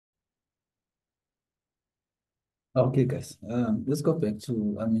Okay, guys. Let's go back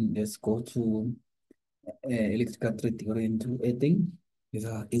to, let's go to electrical thread theory into earthing. Is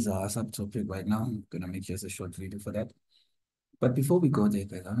our subtopic right now. I'm gonna make just a short video for that. But before we go there,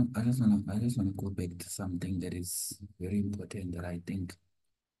 guys, I just wanna go back to something that is very important that I think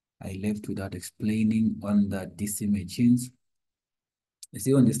I left without explaining on the DC machines. You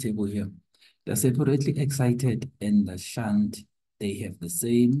see on this table here, the separately excited and the shunt, they have the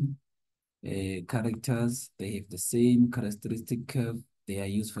same characters, they have the same characteristic curve, they are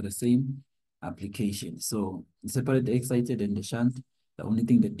used for the same application. So separate excited and the shunt, the only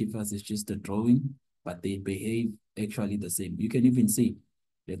thing that differs is just the drawing, but they behave actually the same. You can even see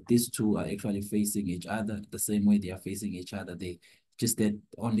that these two are actually facing each other the same way they are facing each other. They just that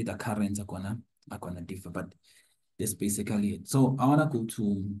only the currents are gonna differ, but that's basically it. So I want to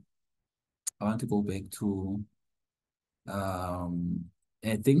go back to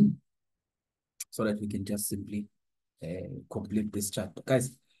earthing so that we can just simply complete this chapter.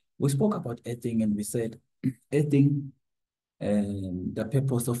 Guys, we spoke about earthing and we said earthing, the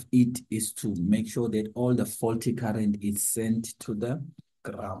purpose of it is to make sure that all the faulty current is sent to the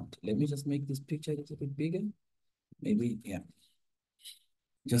ground. Let me just make this picture a little bit bigger. Maybe, yeah,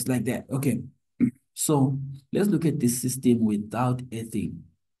 just like that. Okay, so let's look at this system without earthing.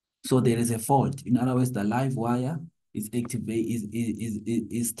 So there is a fault. In other words, the live wire is activate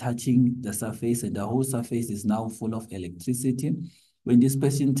is touching the surface, and the whole surface is now full of electricity. When this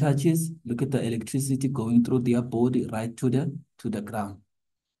person touches, look at the electricity going through their body right to the ground.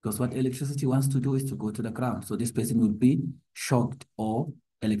 Because what electricity wants to do is to go to the ground. So this person will be shocked or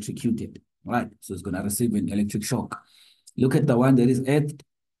electrocuted. Right. So it's gonna receive an electric shock. Look at the one that is earthed.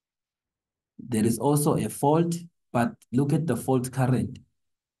 There is also a fault, but look at the fault current.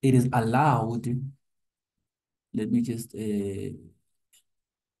 It is allowed. Let me just erase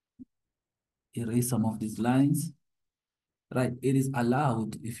some of these lines. Right, it is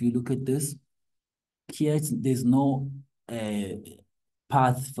allowed. If you look at this, here there's no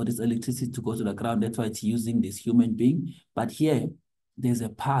path for this electricity to go to the ground. That's why it's using this human being. But here, there's a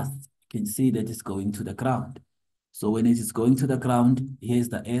path. You can see that it's going to the ground. So when it is going to the ground, here's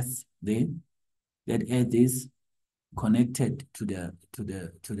the earth there. That earth is connected to the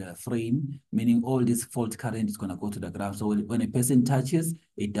frame, meaning all this fault current is going to go to the ground. So when a person touches,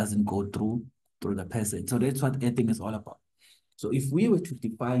 it doesn't go through the person. So that's what earthing is all about. So if we were to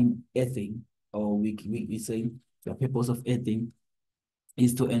define earthing, or we say the purpose of earthing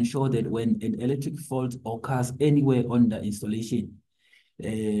is to ensure that when an electric fault occurs anywhere on the installation,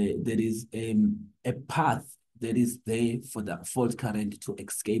 there is a path that is there for the fault current to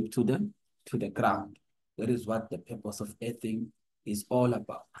escape to the ground. That is what the purpose of earthing is all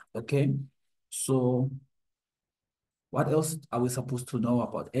about. Okay, so what else are we supposed to know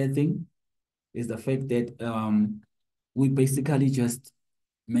about earthing? Is the fact that we basically just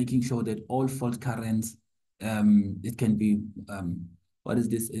making sure that all fault currents, it can be what is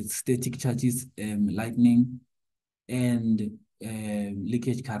this? It's static charges, lightning, and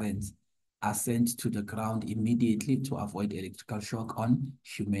leakage currents are sent to the ground immediately to avoid electrical shock on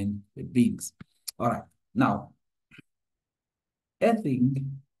human beings. All right, now,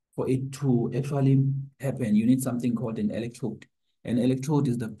 earthing, for it to actually happen, you need something called an electrode. An electrode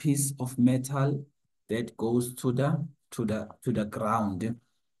is the piece of metal that goes to the ground.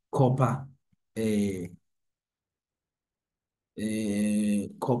 Copper,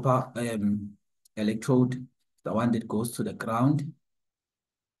 copper electrode, the one that goes to the ground.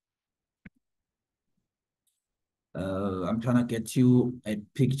 I'm trying to get you a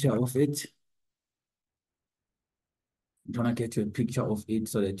picture of it. I'm trying to get you a picture of it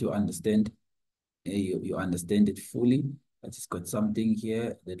so that you understand, you understand it fully. I just got something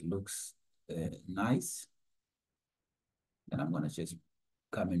here that looks nice. And I'm gonna just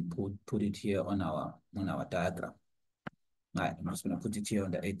come and put it here on our diagram. All right, I'm just gonna put it here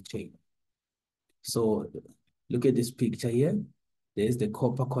on the edge chain. So look at this picture here. There's the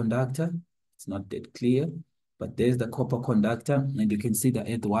copper conductor. It's not that clear, but there's the copper conductor, and you can see the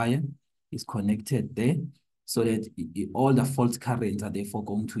earth wire is connected there, so that all the fault currents are therefore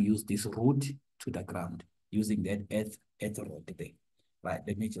going to use this route to the ground using that earth rod there. Right,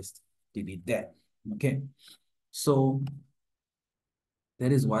 let me just delete that. Okay, so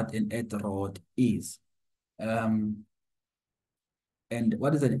that is what an earth rod is. And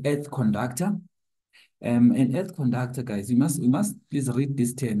what is an earth conductor? An earth conductor, guys, we must please read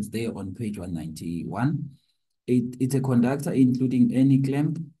these terms there on page 191. It's a conductor including any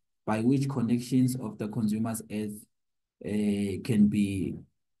clamp by which connections of the consumer's earth can be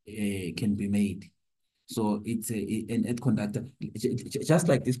made. So it's an earth conductor, just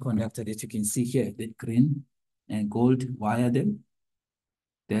like this conductor that you can see here, that green and gold wire them.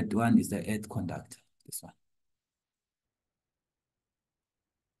 That one is the earth conductor, this one.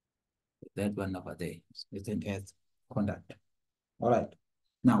 That one over there is an earth conductor. All right.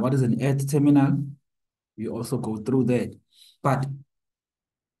 Now, what is an earth terminal? We also go through that. But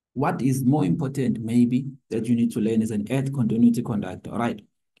what is more important, maybe, that you need to learn is an earth continuity conductor. All right.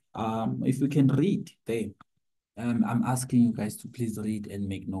 If we can read there, I'm asking you guys to please read and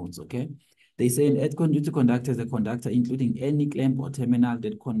make notes, okay? They say an earth continuity conductor is a conductor including any clamp or terminal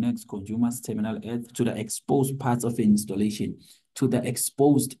that connects consumer's terminal earth to the exposed parts of an installation. To the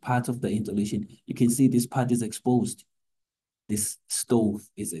exposed part of the installation. You can see this part is exposed. This stove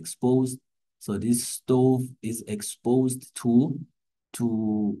is exposed. So this stove is exposed to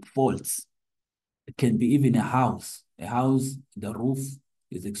faults. It can be even a house. A house, the roof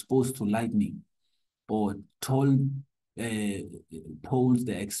is exposed to lightning, or tall poles,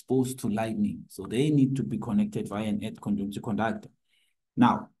 they're exposed to lightning. So they need to be connected via an earth continuity conductor.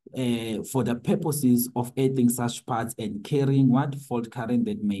 Now, for the purposes of earthing such parts and carrying what fault current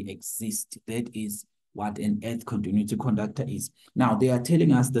that may exist, that is what an earth continuity conductor is. Now, they are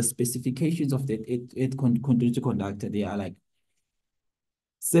telling us the specifications of that earth continuity conductor. They are like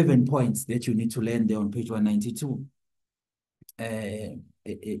 7 points that you need to learn there on page 192.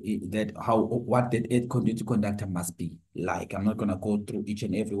 What that earth continuity conductor must be like. I'm not going to go through each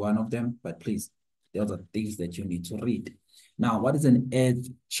and every one of them, but please, those are things that you need to read. Now, what is an earth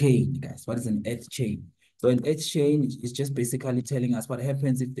chain, guys? What is an earth chain? So an earth chain is just basically telling us what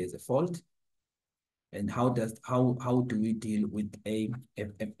happens if there's a fault, and how do we deal with a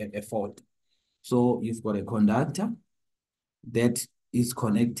fault. So you've got a conductor that is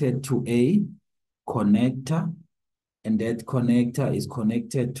connected to a connector, and that connector is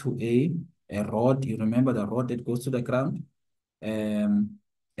connected to a rod. You remember the rod that goes to the ground?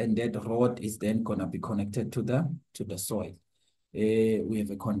 And that rod is then gonna be connected to the soil. We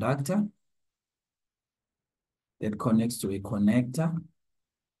have a conductor that connects to a connector.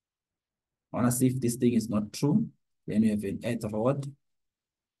 I wanna see if this thing is not true. Then we have an earth rod.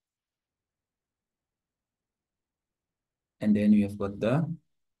 And then we have got the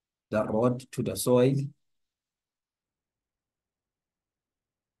rod to the soil.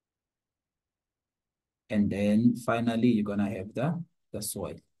 And then finally, you're gonna have the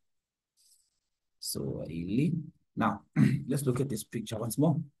soil. So now, let's look at this picture once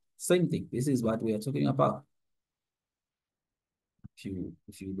more. Same thing. This is what we are talking about.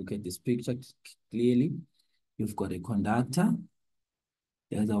 If you look at this picture clearly, you've got a conductor.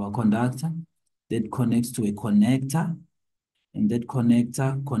 There's our conductor that connects to a connector, and that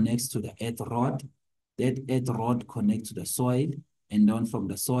connector connects to the earth rod. That earth rod connects to the soil, and then from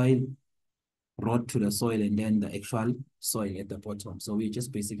the soil, rod to the soil, and then the actual soil at the bottom. So we're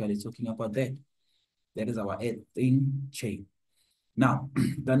just basically talking about that. That is our earthing chain. Now,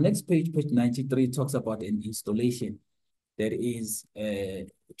 the next page, page 93, talks about an installation that is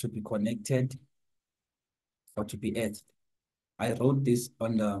to be connected or to be earthed. I wrote this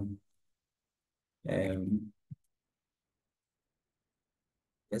on the,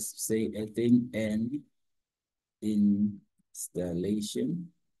 let's say, earthing and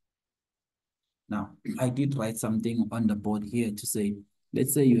installation. Now, I did write something on the board here to say,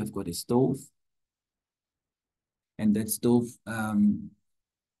 let's say you have got a stove, and that stove,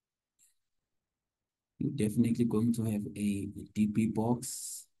 you're definitely going to have a DP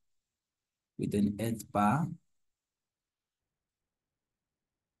box with an earth bar.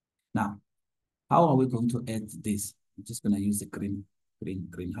 Now, how are we going to add this? I'm just going to use the green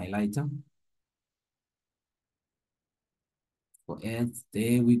highlighter. For add,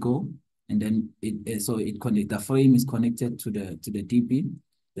 there we go. And then the frame is connected to the DP.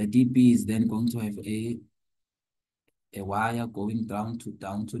 The DP is then going to have a wire going down to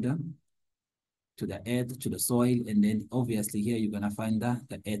the earth, to the soil, and then obviously here you're gonna find the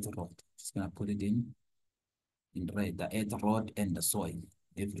earth rod. Just gonna put it in red, the earth rod and the soil,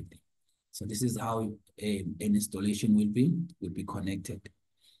 everything. So this is how an installation will be connected.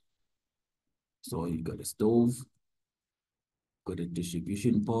 So you got a stove, got a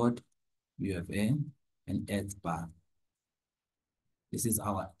distribution board, you have an earth bar. This is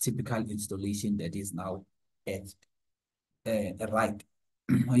our typical installation that is now earthed. Right.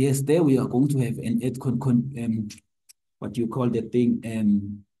 Yes, there we are going to have an earth what you call the thing,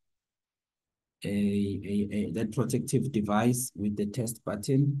 that protective device with the test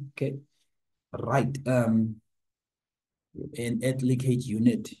button. Okay. Right. An earth leakage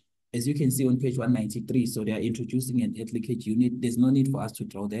unit. As you can see on page 193, so they are introducing an earth leakage unit. There's no need for us to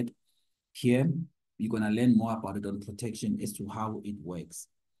draw that here. You're going to learn more about it on protection as to how it works.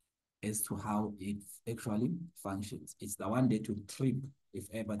 as to how it actually functions. It's the one that will trip if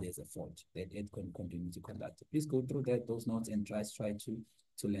ever there's a fault that it can continue to conduct. Please go through those notes and try to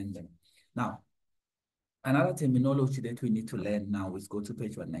learn them. Now, another terminology that we need to learn now is go to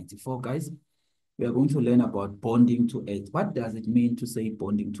page 194, guys. We are going to learn about bonding to earth. What does it mean to say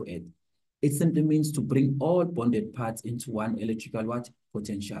bonding to earth? It simply means to bring all bonded parts into one electrical what?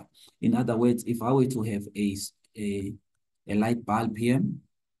 Potential. In other words, if I were to have a light bulb here,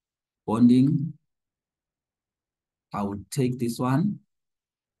 bonding, I would take this one,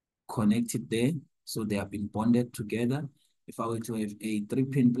 connect it there, so they have been bonded together. If I were to have a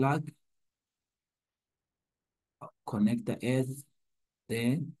 3-pin plug, connect the earth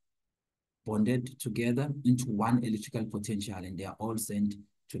there, bonded together into one electrical potential, and they are all sent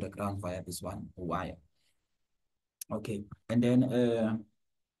to the ground via this one wire. Okay, and then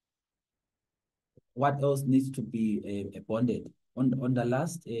what else needs to be bonded? On the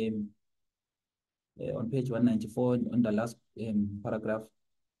last, on page 194, on the last paragraph,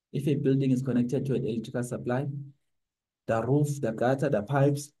 if a building is connected to an electrical supply, the roof, the gutter, the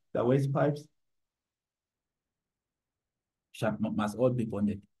pipes, the waste pipes must all be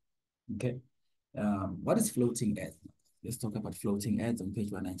bonded. Okay. What is floating earth? Let's talk about floating earth on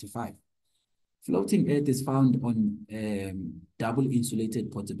page 195. Floating earth is found on double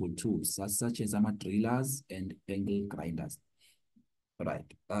insulated portable tools, such as drillers and angle grinders. Right.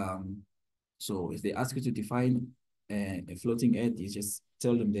 So if they ask you to define a floating earth, you just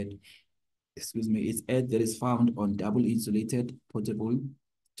tell them that, excuse me, it's earth that is found on double insulated portable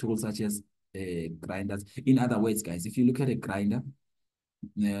tools such as grinders. In other words, guys, if you look at a grinder,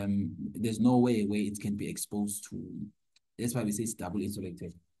 there's no way where it can be exposed to. That's why we say it's double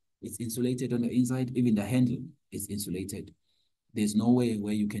insulated. It's insulated on the inside, even the handle is insulated. There's no way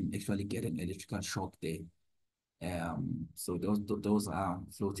where you can actually get an electrical shock there. So those are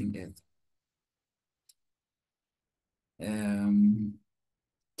floating earth.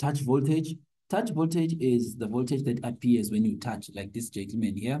 Touch voltage. Touch voltage is the voltage that appears when you touch, like this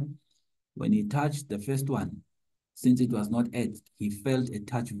gentleman here. When he touched the first one, since it was not earth, he felt a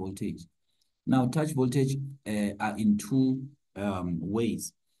touch voltage. Now, touch voltage are in two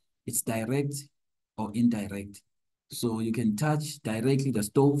ways. It's direct or indirect. So you can touch directly the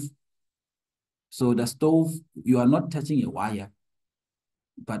stove. So the stove, you are not touching a wire,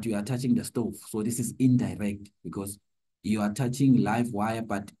 but you are touching the stove. So this is indirect because you are touching live wire,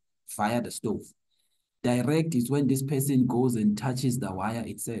 but via the stove. Direct is when this person goes and touches the wire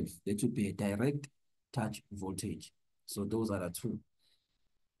itself. That would be a direct touch voltage. So those are the two.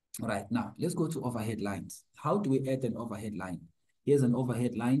 All right, now let's go to overhead lines. How do we add an overhead line? Here's an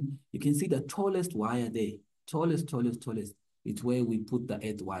overhead line. You can see the tallest wire there. Tallest. It's where we put the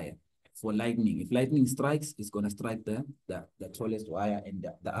earth wire for lightning. If lightning strikes, it's going to strike the tallest wire, and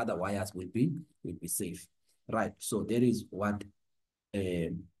the other wires will be safe. Right, so there is what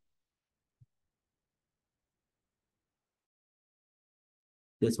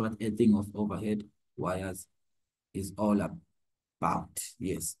that's what earthing of overhead wires is all about.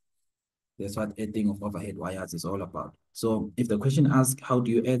 Yes, that's what earthing of overhead wires is all about. So if the question asks, how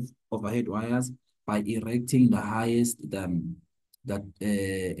do you earth overhead wires? By erecting the highest earth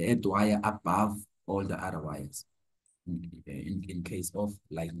wire above all the other wires in case of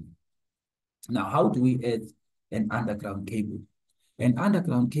lightning. Now, how do we earth an underground cable? An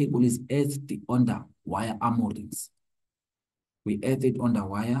underground cable is earthed under wire armorings. We earth it under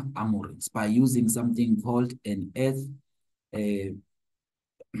wire armorings by using something called an earth, a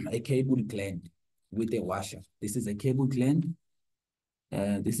cable gland with a washer. This is a cable gland.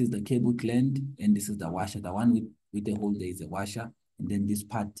 This is the cable gland, and this is the washer. The one with the hole there is a washer, and then this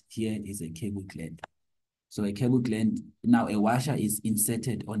part here is a cable gland. So a cable gland, now a washer is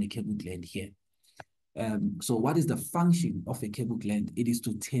inserted on a cable gland here. So what is the function of a cable gland? It is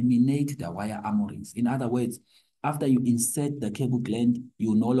to terminate the wire armorings. In other words, after you insert the cable gland,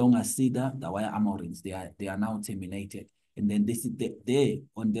 you no longer see the wire armorings. They are now terminated. And then this is there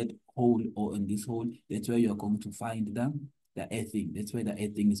on that hole or on this hole, that's where you're going to find the earthing. That's where the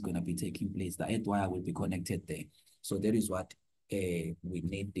earthing is going to be taking place. The earth wire will be connected there. So that is what we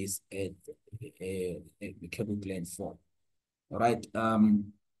need this cable gland for. All right.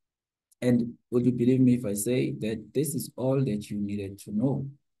 And would you believe me if I say that this is all that you needed to know?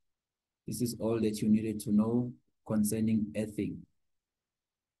 This is all that you needed to know concerning earthing.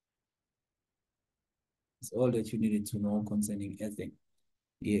 It's all that you needed to know concerning earthing.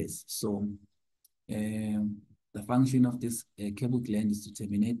 Yes, so the function of this cable gland is to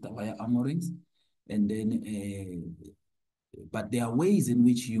terminate the wire armorings, and then, but there are ways in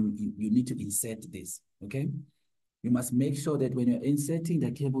which you need to insert this, okay? You must make sure that when you're inserting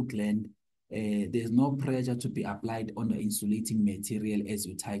the cable gland, there's no pressure to be applied on the insulating material as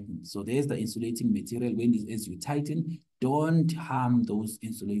you tighten. So there's the insulating material. As you tighten, don't harm those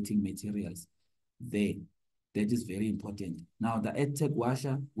insulating materials there. That is very important. Now, the EdTech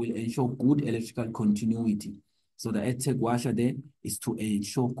washer will ensure good electrical continuity. So the EdTech washer there is to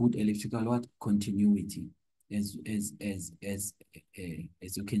ensure good electrical what? Continuity, as you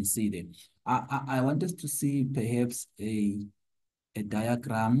can see there. I want us to see perhaps a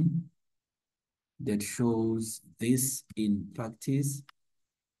diagram that shows this in practice.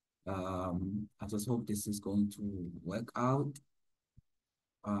 I just hope this is going to work out.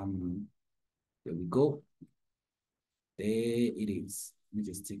 There we go. There it is. Let me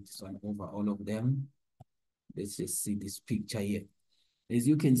just take this one over all of them. Let's just see this picture here. As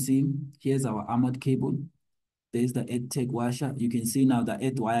you can see, here's our armored cable. There's the EdTech washer. You can see now the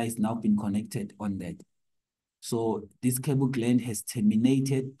earth wire is now been connected on that. So this cable gland has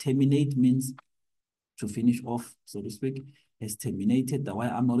terminated. Terminate means to finish off, so to speak, has terminated. The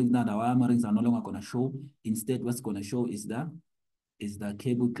wire armorings now, the wire armorings are no longer going to show. Instead, what's going to show is the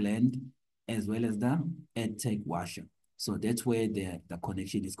cable gland as well as the EdTech washer. So that's where the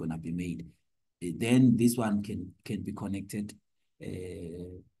connection is going to be made. Then this one can be connected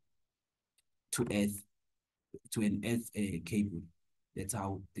to earth, to an earth cable. That's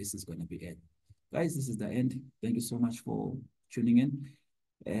how this is going to be. Guys, this is the end. Thank you so much for tuning in.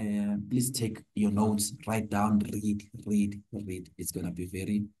 Please take your notes, write down, read. It's going to be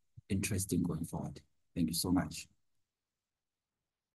very interesting going forward. Thank you so much.